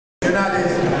nacionales.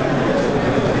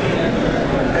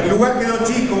 El lugar quedó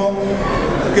chico,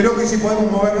 creo que si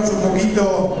podemos movernos un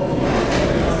poquito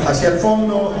hacia el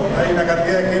fondo, hay una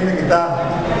cantidad de gente que está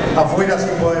afuera sin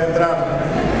poder entrar.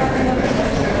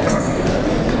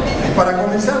 Para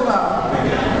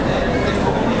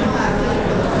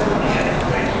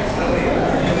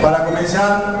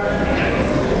comenzar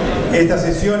esta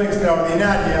sesión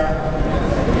extraordinaria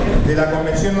de la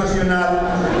Convención Nacional,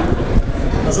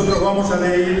 nosotros vamos a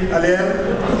leer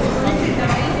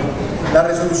la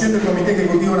resolución del Comité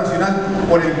Ejecutivo Nacional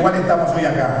por el cual estamos hoy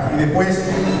acá. Y después,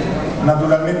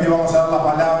 naturalmente, vamos a dar la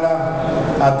palabra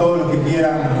a todos los que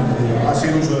quieran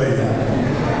hacer uso de ella.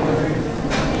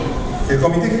 El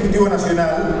Comité Ejecutivo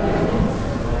Nacional,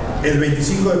 el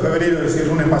 25 de febrero, es decir, el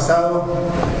lunes pasado,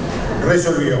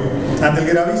 resolvió, ante el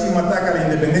gravísimo ataque a la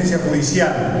independencia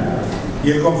judicial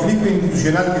y el conflicto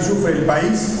institucional que sufre el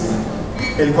país,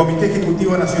 el Comité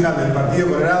Ejecutivo Nacional del Partido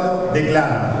Colorado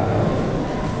declara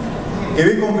que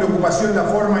ve con preocupación la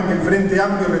forma en que el Frente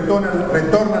Amplio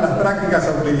retorna a las prácticas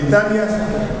autoritarias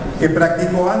que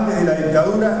practicó antes de la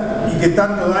dictadura y que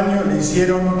tanto daño le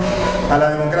hicieron a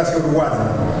la democracia uruguaya.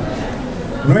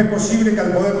 No es posible que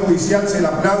al Poder Judicial se le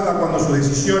aplauda cuando sus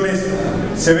decisiones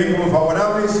se ven como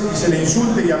favorables y se le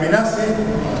insulte y amenace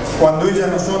cuando ellas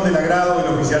no son del agrado del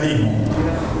oficialismo.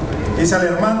 Es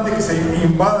alarmante que se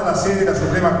invada la sede de la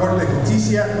Suprema Corte de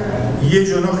Justicia y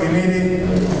ello no genere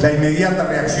la inmediata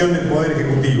reacción del Poder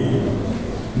Ejecutivo.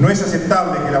 No es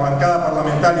aceptable que la bancada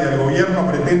parlamentaria del gobierno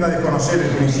pretenda desconocer el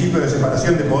principio de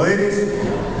separación de poderes,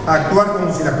 actuar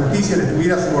como si la justicia le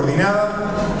estuviera subordinada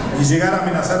y llegar a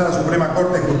amenazar a la Suprema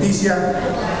Corte de Justicia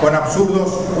con absurdos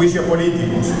juicios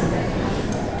políticos.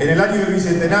 En el año del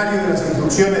bicentenario de las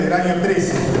instrucciones del año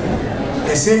 13,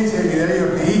 esencia del ideario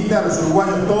ortiguista, los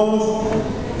uruguayos todos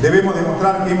debemos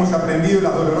demostrar que hemos aprendido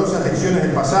las dolorosas lecciones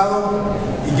del pasado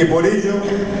y que por ello,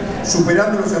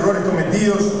 superando los errores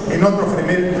cometidos en otro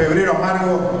febrero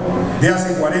amargo de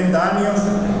hace 40 años,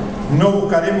 no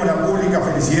buscaremos la pública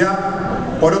felicidad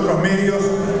por otros medios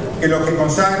que los que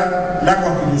consagran la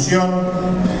Constitución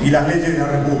y las leyes de la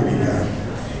República.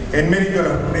 En mérito de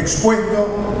lo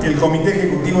expuesto, el Comité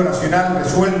Ejecutivo Nacional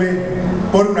resuelve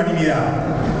por unanimidad: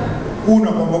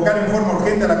 1. Convocar en forma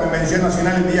urgente a la Convención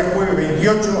Nacional el día jueves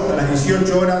 28 a las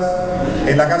 18 horas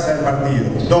en la Casa del Partido.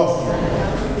 2.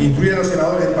 Instruir a los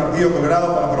senadores del Partido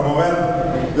Colorado para promover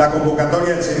la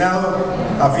convocatoria del Senado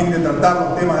a fin de tratar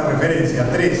los temas de referencia.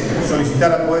 3.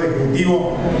 Solicitar al Poder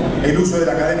Ejecutivo el uso de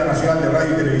la cadena nacional de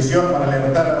radio y televisión para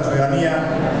alertar a la ciudadanía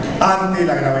ante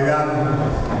la gravedad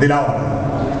de la obra.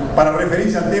 Para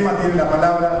referirse al tema tiene la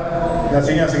palabra la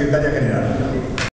señora Secretaria General.